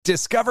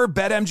Discover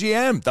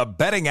BetMGM, the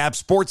betting app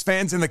sports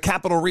fans in the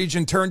capital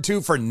region turn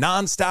to for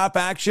nonstop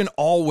action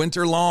all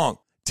winter long.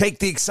 Take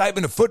the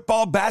excitement of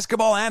football,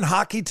 basketball, and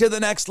hockey to the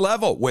next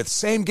level with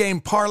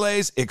same-game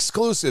parlays,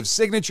 exclusive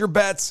signature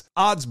bets,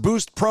 odds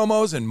boost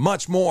promos, and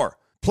much more.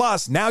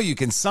 Plus, now you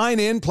can sign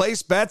in,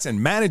 place bets,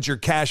 and manage your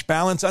cash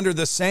balance under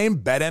the same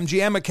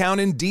BetMGM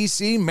account in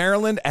D.C.,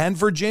 Maryland, and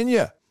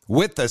Virginia.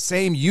 With the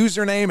same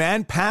username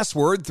and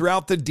password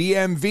throughout the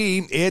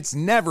DMV, it's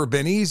never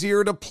been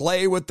easier to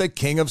play with the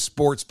king of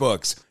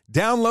sportsbooks.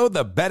 Download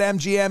the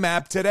BetMGM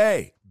app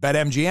today.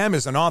 BetMGM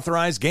is an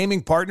authorized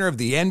gaming partner of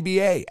the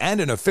NBA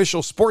and an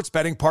official sports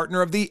betting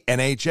partner of the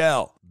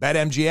NHL.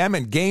 BetMGM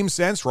and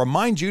GameSense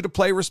remind you to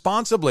play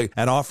responsibly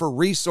and offer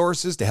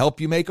resources to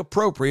help you make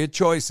appropriate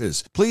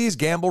choices. Please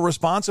gamble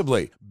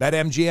responsibly.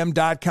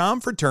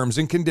 BetMGM.com for terms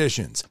and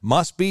conditions.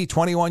 Must be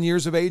 21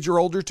 years of age or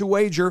older to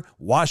wager.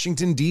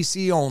 Washington,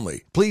 D.C.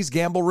 only. Please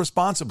gamble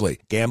responsibly.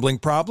 Gambling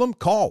problem?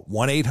 Call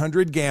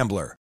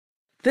 1-800-GAMBLER.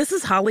 This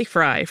is Holly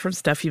Fry from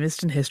Stuff You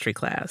Missed in History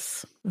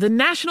class. The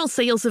national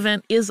sales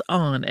event is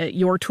on at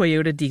your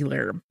Toyota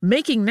dealer,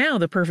 making now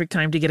the perfect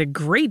time to get a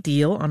great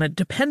deal on a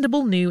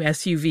dependable new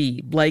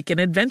SUV, like an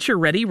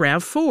adventure-ready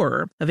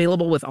RAV4.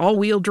 Available with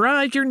all-wheel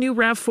drive, your new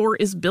RAV4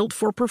 is built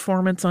for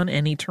performance on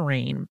any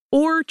terrain.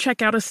 Or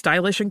check out a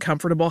stylish and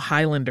comfortable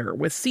Highlander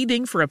with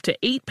seating for up to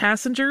 8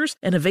 passengers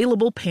and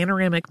available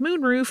panoramic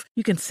moonroof.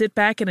 You can sit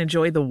back and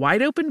enjoy the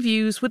wide-open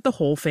views with the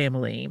whole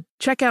family.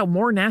 Check out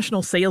more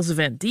national sales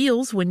event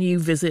deals when you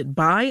visit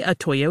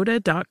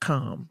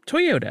buyatoyota.com.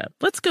 Toyota,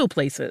 let's go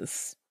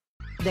places.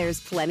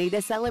 There's plenty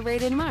to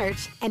celebrate in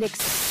March and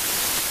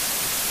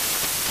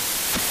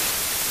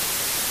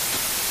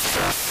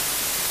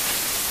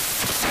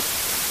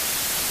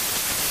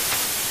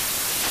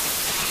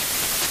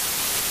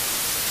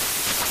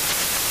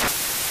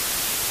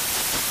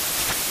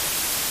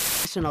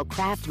National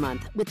Craft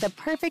Month with the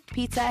perfect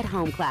pizza at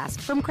home class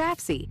from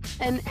Craftsy.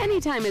 And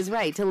anytime is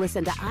right to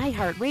listen to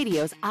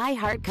iHeartRadio's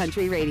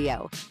iHeartCountry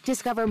Radio.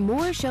 Discover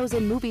more shows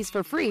and movies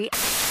for free.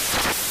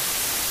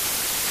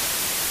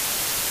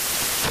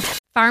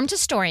 Farm to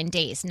store in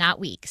days, not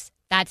weeks.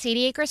 That's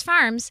 80 Acres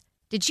Farms.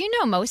 Did you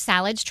know most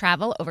salads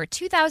travel over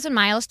 2,000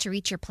 miles to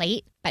reach your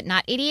plate? But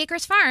not 80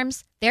 Acres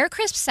Farms. Their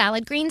crisp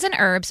salad greens and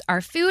herbs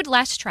are food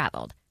less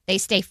traveled. They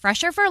stay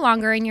fresher for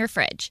longer in your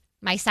fridge.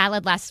 My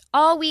salad lasts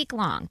all week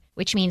long,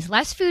 which means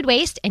less food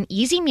waste and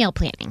easy meal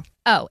planning.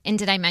 Oh, and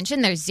did I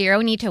mention there's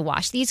zero need to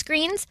wash these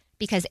greens?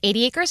 Because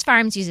 80 Acres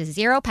Farms uses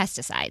zero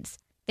pesticides.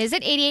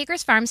 Visit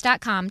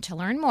 80acresfarms.com to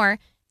learn more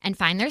and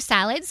find their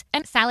salads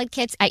and salad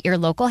kits at your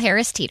local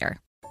Harris Teeter.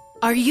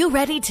 Are you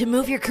ready to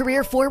move your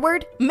career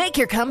forward? Make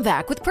your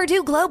comeback with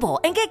Purdue Global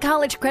and get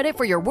college credit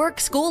for your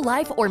work, school,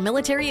 life, or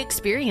military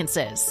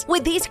experiences.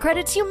 With these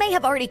credits, you may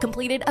have already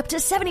completed up to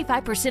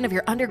 75% of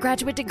your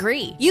undergraduate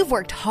degree. You've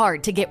worked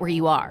hard to get where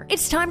you are.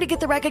 It's time to get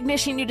the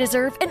recognition you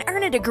deserve and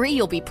earn a degree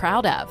you'll be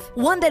proud of.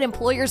 One that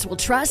employers will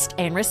trust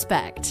and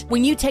respect.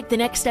 When you take the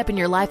next step in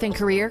your life and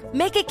career,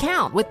 make it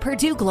count with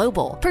Purdue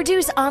Global,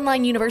 Purdue's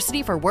online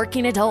university for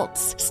working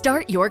adults.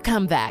 Start your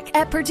comeback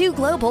at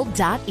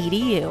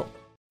purdueglobal.edu.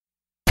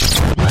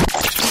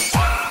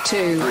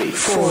 2, 3,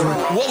 4.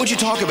 What would you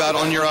talk about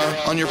on your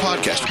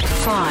podcast?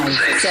 5,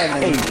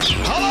 7, 8.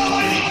 Hello,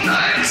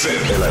 9,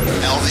 10, 11.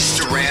 Elvis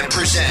Duran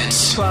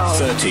presents 12,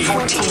 13,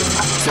 14, 15.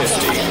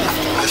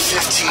 The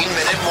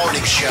 15-minute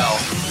morning show.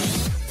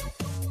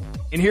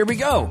 And here we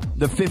go,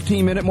 the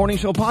 15-minute morning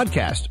show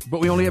podcast. But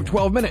we only have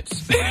 12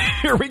 minutes.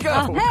 Here we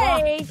go.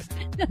 Hey,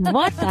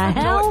 what the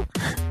hell?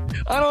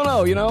 I don't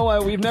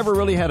know. We've never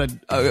really had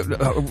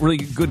a really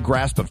good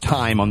grasp of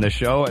time on this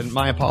show, and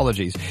my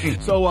apologies.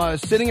 So,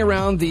 sitting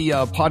around the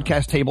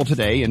podcast table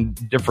today in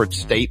different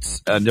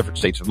states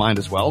of mind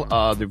as well.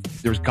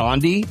 There's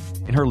Gandhi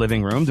in her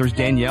living room. There's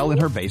Danielle in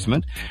her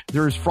basement.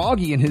 There's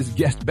Froggy in his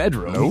guest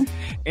bedroom. Hello?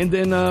 And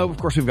then, of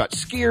course, we've got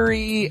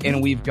Scary,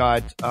 and we've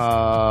got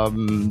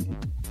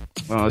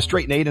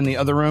Straight Nate in the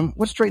other room.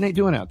 What's Straight Nate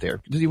doing out there?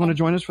 Does he want to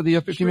join us for the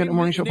 15-minute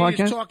morning show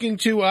podcast? He's talking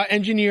to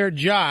engineer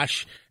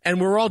Josh, and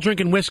we're all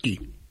drinking whiskey.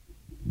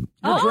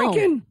 You're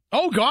drinking?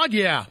 Oh God,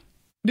 yeah.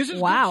 This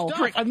is wow.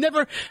 Good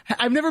stuff.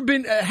 I've never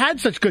been had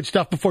such good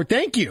stuff before.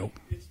 Thank you.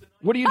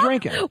 What are you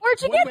drinking?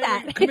 Where'd you get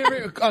that? Come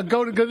here.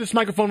 Go to this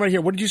microphone right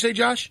here. What did you say,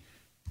 Josh?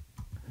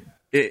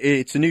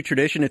 It's a new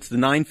tradition. It's the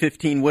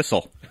 9:15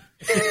 whistle.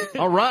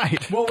 All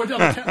right. Well, we're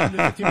done on the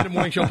 15-minute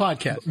morning show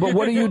podcast. But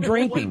what are you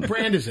drinking? What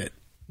brand is it?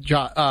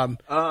 Nate,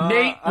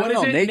 what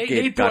is it?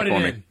 Nate brought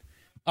it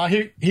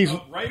in. He's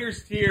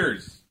Writer's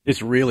Tears.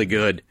 It's really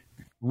good.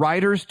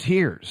 Writer's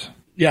Tears.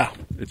 Yeah.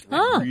 It's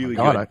really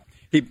good.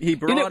 He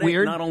brought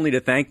it not only to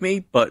thank me,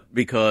 but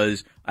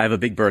because I have a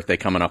big birthday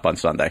coming up on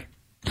Sunday.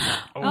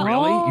 Oh,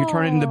 really?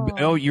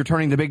 You're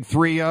turning the big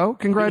 3-0?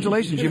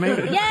 Congratulations, you made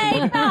it.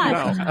 Yay,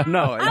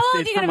 No,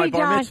 it's for my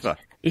bar mitzvah.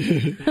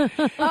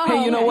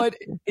 Hey, you know what?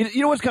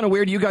 You know what's kind of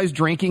weird? You guys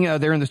drinking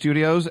there in the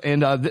studios,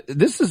 and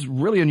this is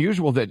really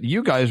unusual that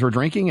you guys are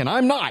drinking and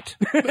I'm not.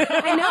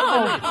 I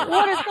know.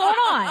 What is going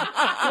on?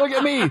 Look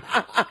at me,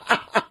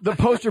 the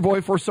poster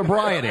boy for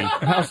sobriety.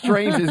 How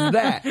strange is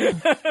that?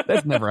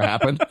 That's never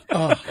happened.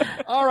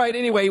 All right.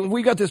 Anyway,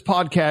 we got this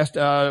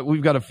podcast.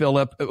 We've got to fill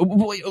up.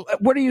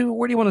 Where do you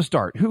want to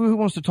start? Who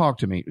wants to talk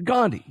to me?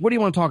 Gandhi, what do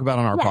you want to talk about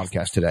on our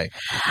podcast today?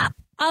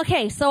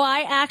 Okay, so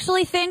I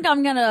actually think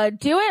I'm going to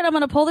do it. I'm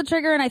going to pull the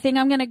trigger, and I think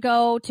I'm going to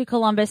go to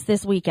Columbus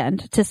this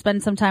weekend to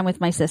spend some time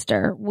with my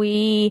sister.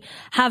 We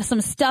have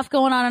some stuff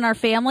going on in our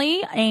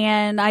family,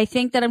 and I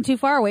think that I'm too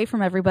far away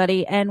from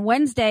everybody. And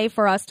Wednesday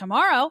for us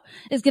tomorrow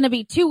is going to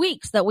be 2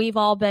 weeks that we've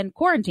all been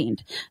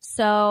quarantined.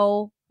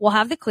 So we'll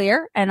have the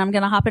clear, and I'm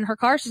going to hop in her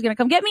car. She's going to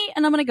come get me,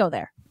 and I'm going to go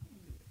there.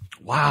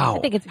 Wow. I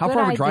think it's a How good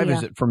far of a drive idea.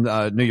 is it from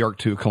New York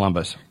to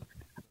Columbus?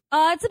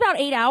 It's about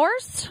 8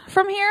 hours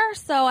from here.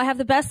 So I have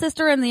the best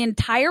sister in the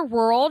entire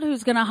world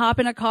who's going to hop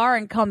in a car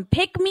and come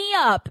pick me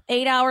up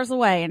 8 hours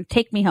away and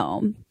take me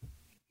home.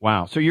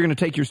 Wow. So you're going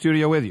to take your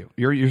studio with you.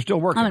 You're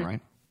still working, right?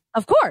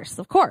 Of course.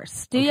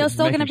 Studio's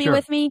still going to be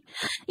with me.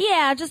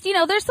 Yeah, just,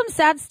 there's some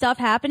sad stuff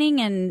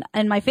happening and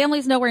my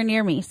family's nowhere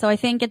near me. So I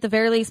think at the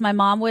very least, my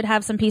mom would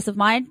have some peace of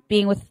mind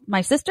being with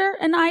my sister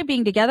and I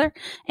being together,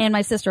 and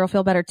my sister will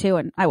feel better too,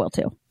 and I will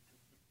too.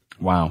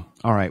 Wow.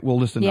 All right. Well,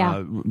 listen,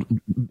 Yeah.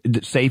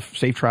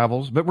 Safe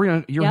travels, but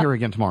you're here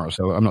again tomorrow.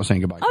 So I'm not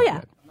saying goodbye. Oh,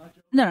 yeah.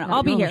 No,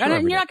 I'll be here. show And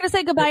every you're not going to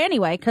say goodbye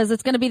anyway, because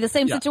it's going to be the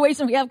same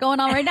situation we have going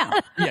on right now.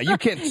 Yeah, you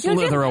can't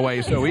slither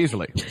away so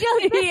easily.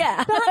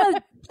 Yeah.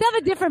 Have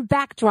a different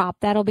backdrop.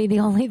 That'll be the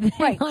only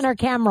thing on our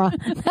camera.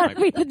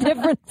 That'll be the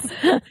difference.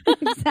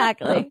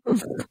 Exactly.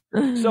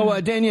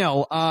 So,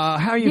 Danielle,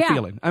 how are you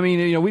feeling? I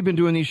mean, we've been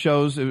doing these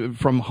shows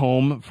from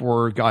home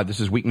for, this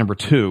is week number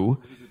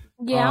 2.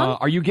 Yeah.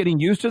 Are you getting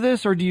used to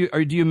this, or do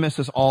you miss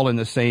us all in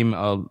the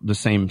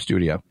same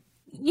studio?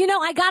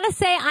 I gotta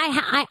say,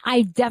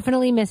 I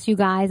definitely miss you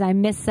guys. I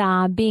miss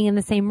being in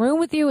the same room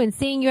with you and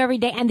seeing you every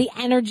day, and the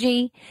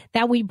energy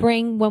that we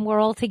bring when we're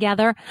all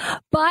together.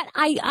 But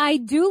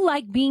I do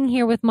like being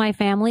here with my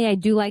family. I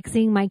do like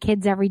seeing my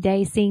kids every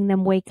day, seeing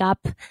them wake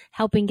up,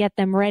 helping get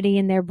them ready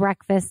in their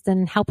breakfast,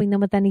 and helping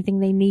them with anything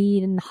they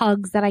need, and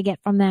hugs that I get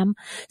from them.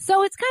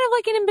 So it's kind of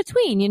like an in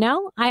between,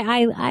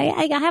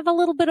 I have a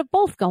little bit of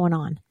both going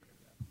on.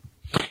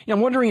 Yeah,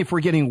 I'm wondering if we're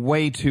getting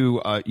way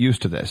too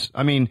used to this.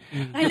 I mean,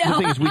 the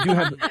thing is,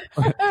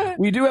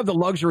 we do have the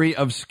luxury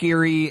of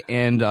Scary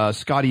and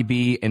Scotty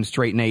B and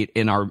Straight Nate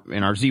in our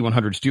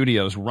Z100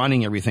 studios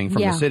running everything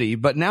from the city.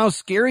 But now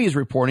Scary is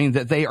reporting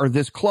that they are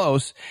this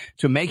close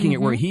to making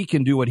it where he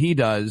can do what he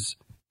does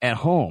at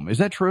home. Is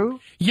that true?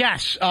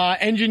 Yes.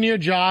 Engineer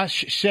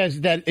Josh says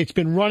that it's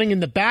been running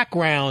in the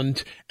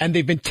background and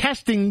they've been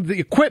testing the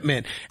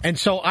equipment. And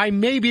so I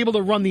may be able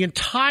to run the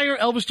entire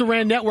Elvis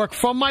Duran network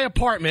from my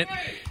apartment.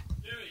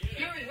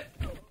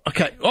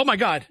 Okay. Oh, my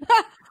God.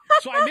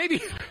 So I may be...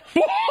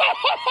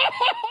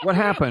 What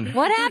happened?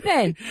 What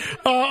happened?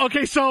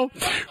 Okay, so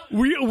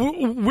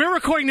we're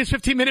recording this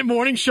 15-minute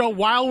morning show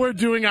while we're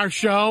doing our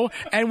show,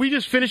 and we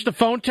just finished the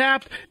phone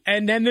tap,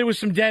 and then there was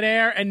some dead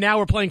air, and now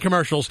we're playing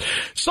commercials.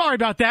 Sorry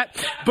about that.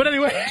 But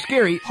anyway...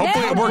 Scary.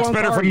 Hopefully it works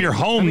better from your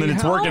home than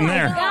it's working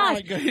there.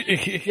 Gosh.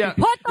 Yeah.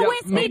 Put the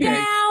whiskey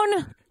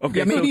down.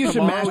 Okay, maybe you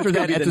should master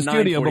that at the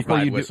studio before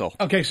you do. Whistle.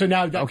 Okay, so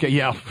now... Okay,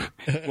 yeah.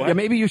 Yeah,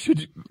 maybe you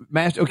should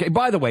master... Okay,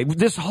 by the way,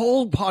 this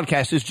whole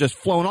podcast has just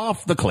flown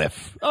off the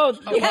cliff. Oh,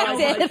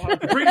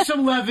 bring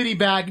some levity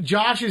back.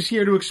 Josh is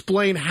here to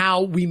explain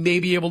how we may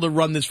be able to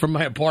run this from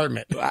my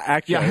apartment.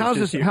 Actually,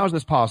 how's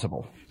this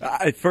possible?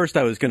 At first,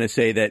 I was going to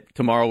say that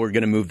tomorrow we're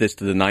going to move this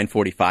to the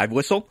 9:45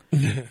 whistle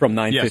from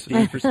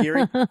 9:15 for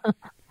Scary.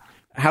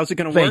 How's it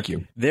going to work? Thank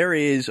you. There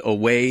is a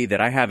way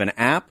that I have an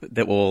app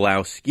that will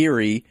allow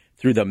Scary,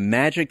 through the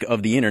magic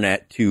of the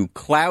internet, to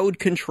cloud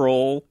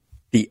control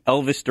the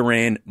Elvis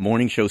Duran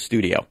morning show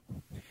studio.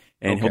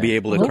 And he'll be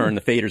able to turn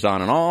the faders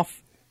on and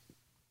off,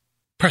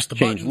 press the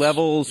change buttons.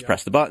 levels,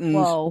 press the buttons.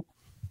 Whoa.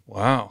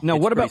 Wow. Now,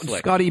 It's what about pretty slick.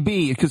 Scotty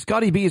B? Because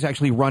Scotty B is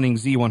actually running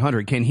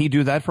Z100. Can he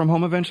do that from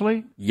home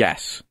eventually?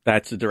 Yes,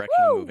 that's the direction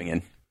I'm moving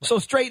in. So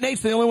Straight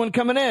Nate's the only one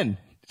coming in.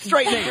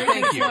 Straight Nate,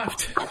 thank you.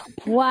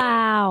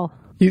 Wow.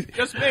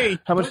 Just me.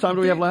 How much time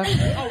do we have left?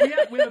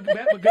 We have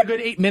a good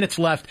 8 minutes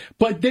left.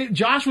 But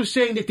Josh was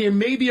saying that there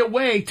may be a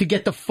way to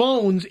get the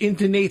phones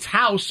into Nate's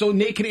house so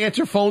Nate can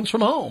answer phones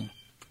from home.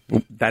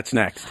 That's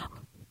next.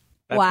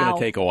 That's Wow. going to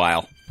take a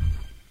while.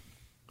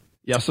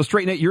 Yeah, so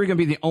Straight Nate, you're going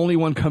to be the only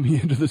one coming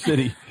into the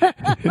city.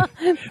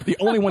 The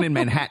only one in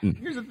Manhattan.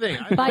 Here's the thing.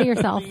 By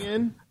yourself.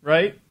 In,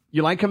 right?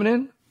 You like coming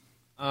in?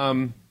 I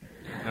don't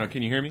know,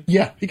 can you hear me?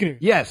 Yeah, you can hear.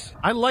 Yes.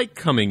 I like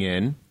coming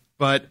in,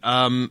 but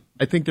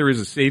I think there is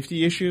a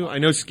safety issue. I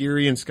know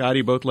Scary and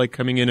Scotty both like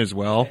coming in as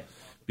well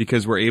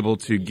because we're able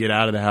to get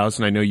out of the house,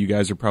 and I know you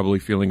guys are probably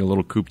feeling a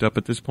little cooped up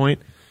at this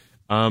point.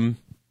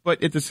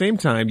 But at the same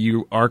time,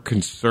 you are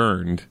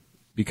concerned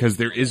because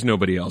there is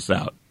nobody else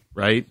out.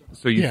 right?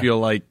 So you feel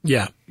like,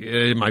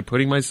 am I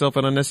putting myself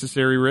at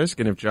unnecessary risk?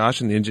 And if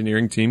Josh and the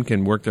engineering team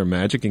can work their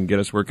magic and get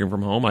us working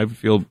from home, I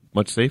feel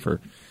much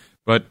safer.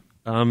 But,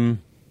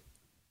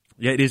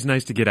 it is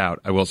nice to get out.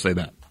 I will say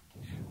that.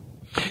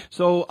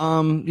 So,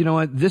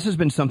 this has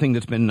been something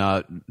that's been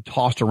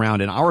tossed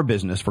around in our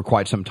business for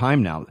quite some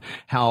time now,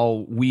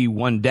 how we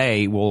one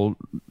day will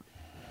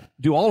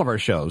do all of our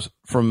shows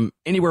from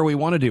anywhere we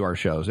want to do our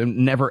shows and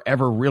never,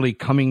 ever really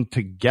coming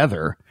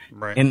together.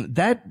 Right. And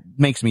that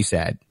makes me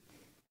sad.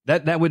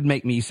 That would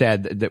make me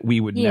sad that we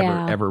would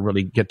never, ever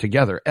really get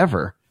together,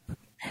 ever.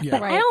 Yeah.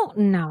 But I don't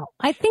know.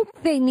 I think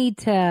they need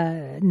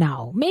to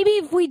know. Maybe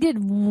if we did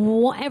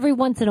every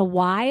once in a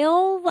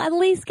while, at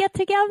least get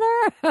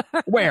together.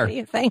 Where? What do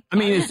you think? I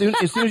mean, as soon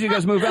as you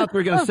guys move out,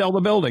 we're going to sell the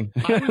building.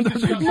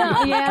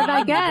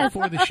 I guess.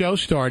 Before the show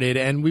started,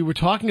 and we were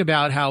talking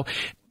about how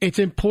it's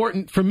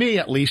important, for me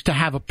at least, to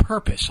have a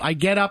purpose. I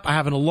get up, I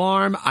have an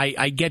alarm,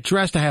 I get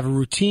dressed, I have a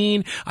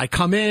routine, I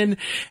come in,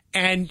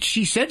 and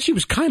she said she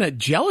was kind of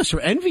jealous or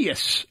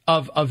envious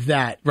of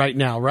that right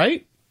now,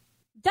 right?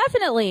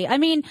 Definitely. I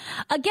mean,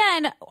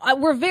 again,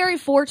 we're very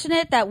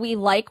fortunate that we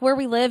like where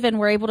we live and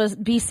we're able to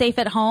be safe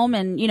at home.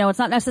 And, it's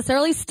not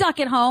necessarily stuck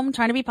at home,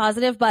 trying to be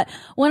positive. But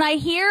when I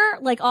hear,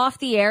 like, off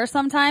the air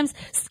sometimes,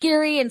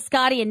 Scary and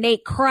Scotty and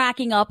Nate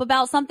cracking up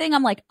about something,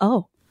 I'm like,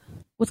 oh,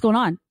 what's going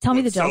on? Tell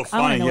me the joke. So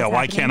funny. Yeah,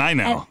 why can't I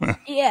know?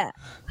 And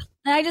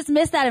I just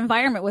miss that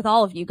environment with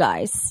all of you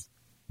guys.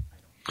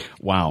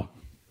 Wow.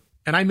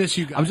 And I miss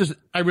you guys.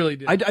 I really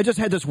do. I just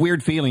had this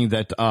weird feeling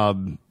that,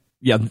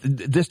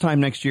 this time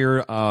next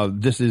year,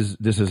 this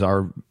is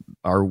our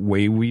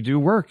way we do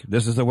work.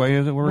 This is the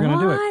way that we're going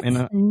to do it.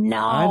 And no,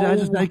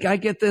 I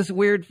get this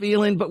weird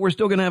feeling, but we're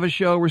still going to have a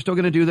show. We're still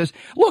going to do this.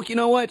 Look, you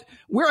know what?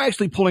 We're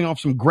actually pulling off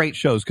some great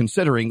shows,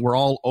 considering we're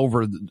all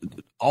over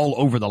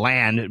the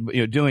land,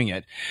 doing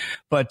it.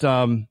 But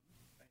I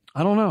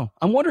don't know.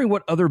 I'm wondering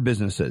what other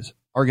businesses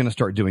are going to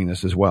start doing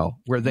this as well,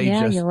 where they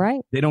you're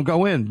right. They don't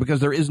go in because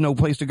there is no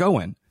place to go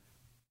in.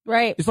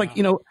 Right. It's like,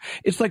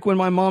 it's like when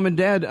my mom and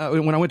dad,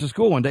 when I went to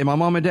school one day, my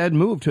mom and dad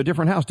moved to a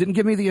different house, didn't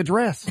give me the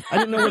address. I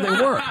didn't know where they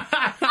were.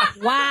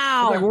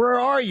 Wow. Like, where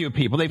are you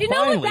people? They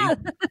finally.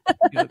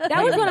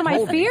 That was one of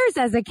my fears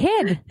as a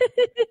kid.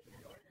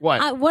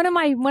 What? One of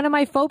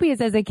my phobias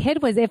as a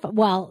kid was it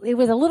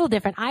was a little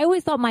different. I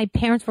always thought my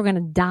parents were going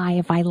to die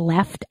if I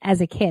left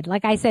as a kid.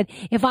 Like I said,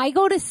 if I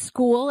go to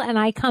school and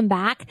I come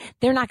back,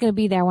 they're not going to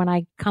be there when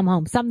I come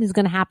home. Something's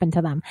going to happen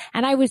to them.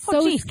 And I was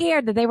so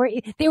scared that they were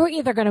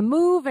either going to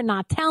move and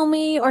not tell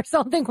me, or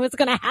something was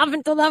going to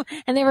happen to them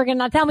and they were going to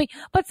not tell me.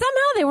 But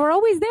somehow they were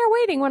always there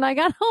waiting when I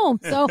got home.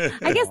 So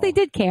I guess they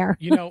did care.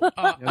 What's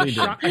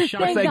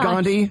that,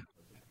 Gandhi?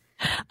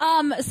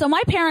 So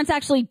my parents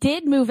actually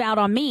did move out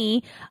on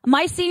me.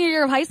 My senior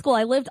year of high school,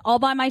 I lived all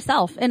by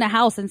myself in a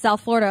house in South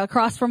Florida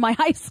across from my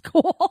high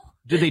school.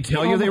 Did they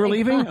tell you they were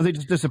leaving, or they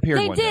just disappeared?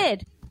 They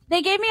did.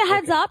 They gave me a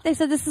heads up. They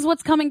said, this is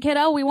what's coming,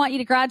 kiddo. We want you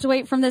to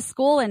graduate from this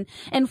school. And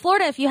in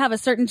Florida, if you have a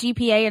certain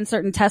GPA and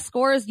certain test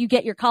scores, you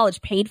get your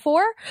college paid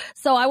for.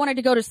 So I wanted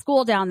to go to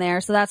school down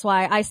there. So that's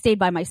why I stayed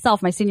by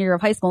myself my senior year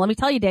of high school. Let me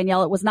tell you,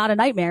 Danielle, it was not a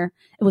nightmare.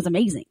 It was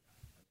amazing.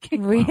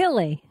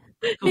 Really?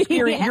 So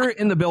Scary, you're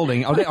in the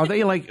building. Are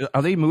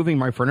they moving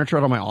my furniture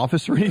out of my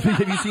office or anything?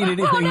 Have you seen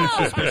anything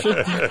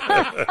suspicious?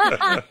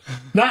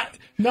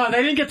 No,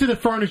 they didn't get to the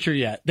furniture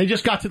yet. They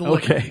just got to the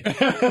liquor.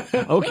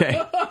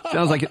 Okay.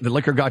 Sounds like the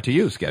liquor got to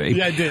you, Scary.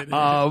 Yeah, it did.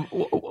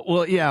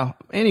 Well, yeah.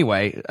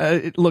 Anyway,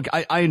 look,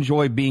 I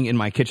enjoy being in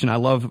my kitchen. I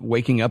love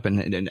waking up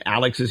and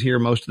Alex is here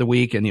most of the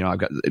week, and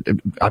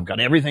I've got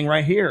everything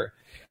right here.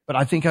 But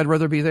I think I'd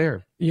rather be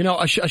there.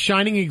 A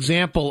shining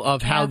example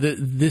of how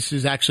this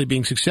is actually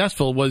being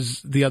successful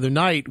was the other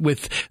night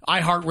with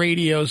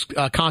iHeartRadio's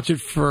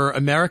Concert for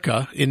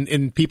America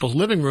in people's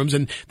living rooms.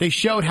 And they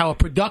showed how a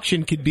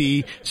production could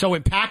be so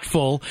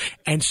impactful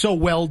and so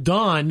well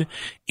done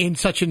in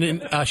such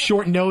a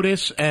short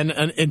notice and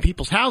in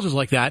people's houses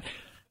like that.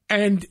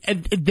 And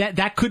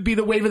that could be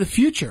the wave of the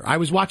future. I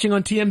was watching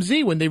on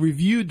TMZ when they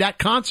reviewed that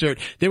concert.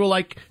 They were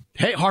like,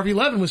 hey, Harvey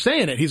Levin was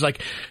saying it. He's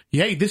like,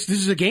 hey, this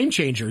is a game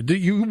changer.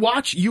 You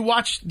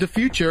watch the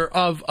future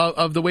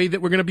of the way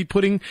that we're going to be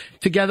putting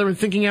together and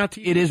thinking out.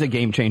 It is a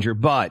game changer.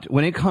 But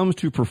when it comes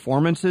to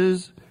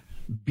performances,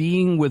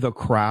 being with a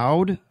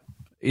crowd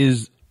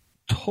is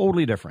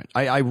totally different.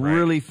 I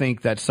really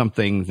think that's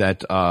something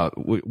that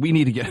we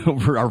need to get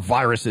over our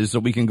viruses so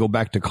we can go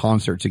back to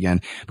concerts again.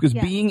 Because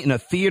being in a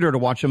theater to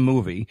watch a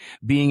movie,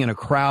 being in a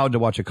crowd to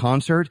watch a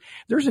concert,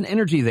 there's an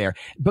energy there.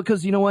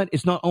 Because you know what?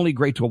 It's not only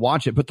great to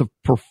watch it, but the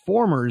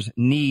performers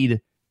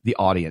need the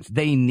audience.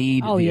 They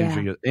need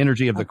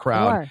energy of the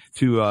crowd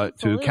to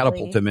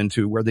catapult them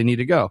into where they need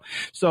to go.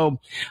 So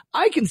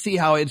I can see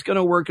how it's going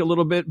to work a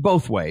little bit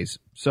both ways.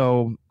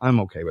 So I'm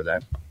okay with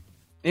that.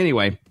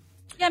 Anyway.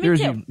 Yeah, me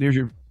too. There's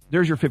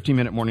your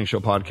 15-minute morning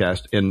show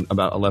podcast in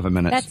about 11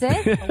 minutes.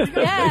 That's it? You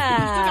still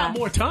got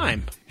more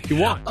time if you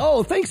want.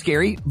 Oh, thanks,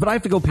 Gary. But I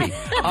have to go pee.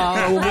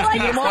 We'll see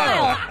you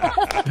tomorrow.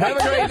 Have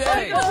a great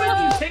day.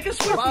 Take us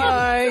with you.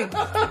 Bye.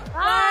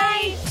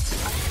 Bye.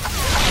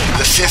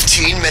 The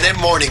 15-minute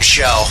morning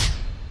show.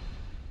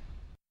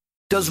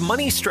 Does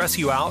money stress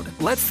you out?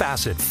 Let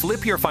Facet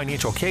flip your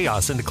financial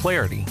chaos into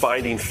clarity.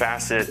 Finding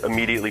Facet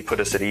immediately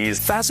put us at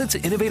ease. Facet's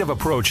innovative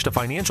approach to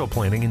financial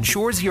planning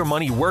ensures your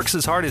money works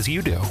as hard as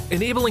you do,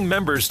 enabling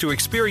members to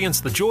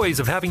experience the joys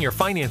of having your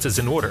finances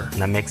in order.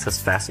 And that makes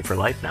us Facet for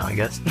life now, I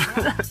guess.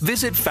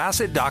 Visit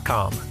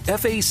Facet.com,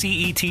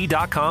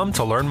 FACET.com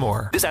to learn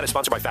more. This ad is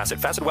sponsored by Facet.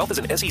 Facet Wealth is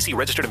an SEC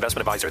registered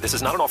investment advisor. This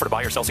is not an offer to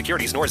buy or sell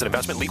securities, nor is it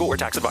investment, legal, or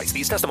tax advice.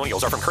 These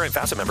testimonials are from current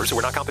Facet members who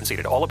are not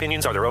compensated. All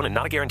opinions are their own and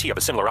not a guarantee of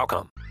a similar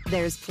outcome.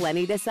 There's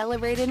plenty to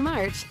celebrate in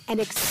March and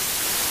National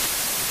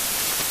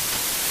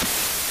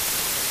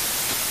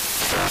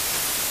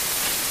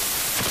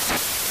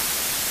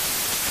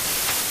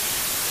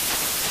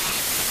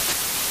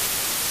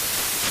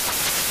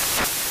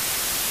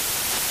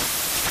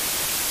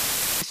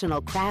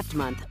Craft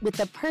Month with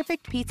the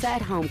perfect pizza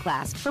at home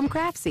class from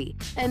Craftsy.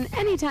 And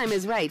anytime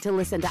is right to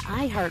listen to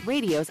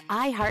iHeartRadio's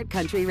iHeart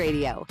Country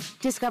Radio.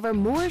 Discover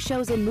more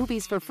shows and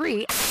movies for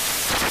free.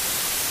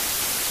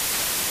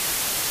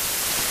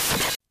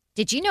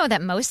 Did you know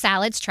that most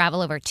salads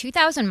travel over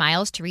 2,000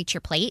 miles to reach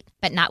your plate?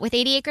 But not with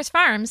 80 Acres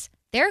Farms.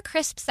 Their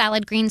crisp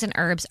salad greens and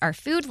herbs are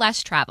food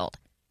less traveled,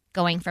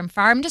 going from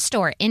farm to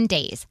store in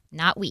days,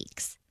 not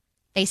weeks.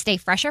 They stay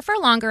fresher for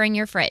longer in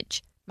your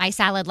fridge. My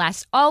salad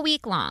lasts all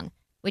week long,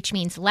 which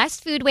means less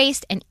food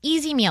waste and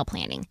easy meal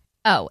planning.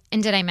 Oh,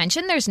 and did I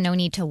mention there's no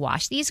need to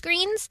wash these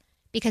greens?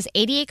 Because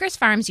 80 Acres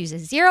Farms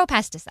uses 0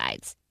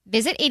 pesticides.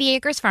 Visit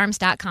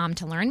 80acresfarms.com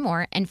to learn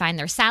more and find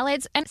their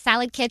salads and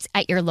salad kits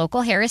at your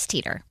local Harris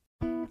Teeter.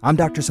 I'm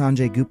Dr.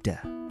 Sanjay Gupta,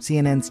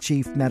 CNN's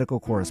chief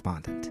medical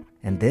correspondent,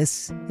 and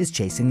this is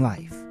Chasing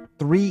Life.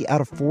 3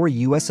 out of 4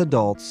 U.S.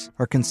 adults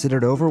are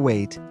considered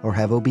overweight or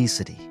have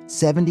obesity.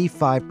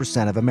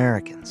 75% of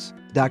Americans.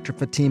 Dr.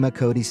 Fatima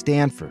Cody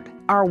Stanford.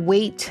 Our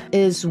weight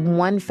is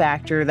one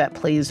factor that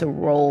plays a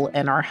role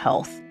in our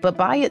health, but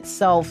by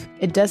itself,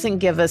 it doesn't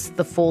give us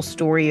the full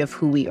story of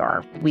who we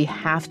are. We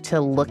have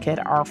to look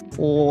at our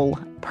full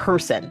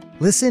person.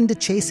 Listen to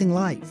Chasing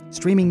Life,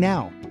 streaming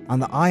now on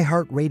the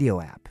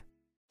iHeartRadio app.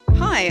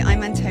 Hi,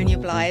 I'm Antonia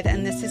Blythe,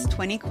 and this is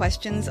 20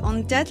 Questions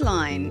on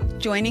Deadline.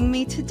 Joining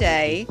me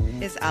today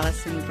is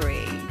Alison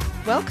Brie.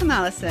 Welcome,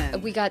 Alison.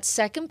 We got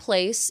second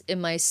place in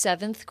my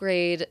 7th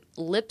grade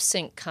lip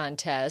sync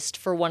contest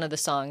for one of the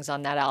songs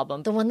on that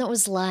album. The one that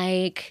was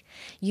like,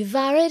 "You've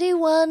already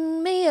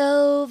won me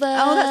over."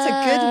 Oh, that's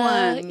a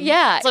good one.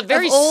 Yeah. It's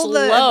very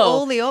slow. Of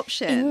all the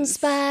options. In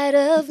spite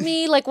of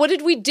me. Like, what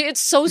did we do? It's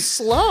so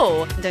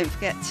slow. Don't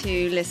forget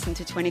to listen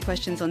to 20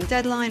 Questions on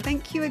Deadline.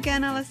 Thank you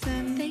again,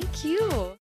 Alison. Thank you.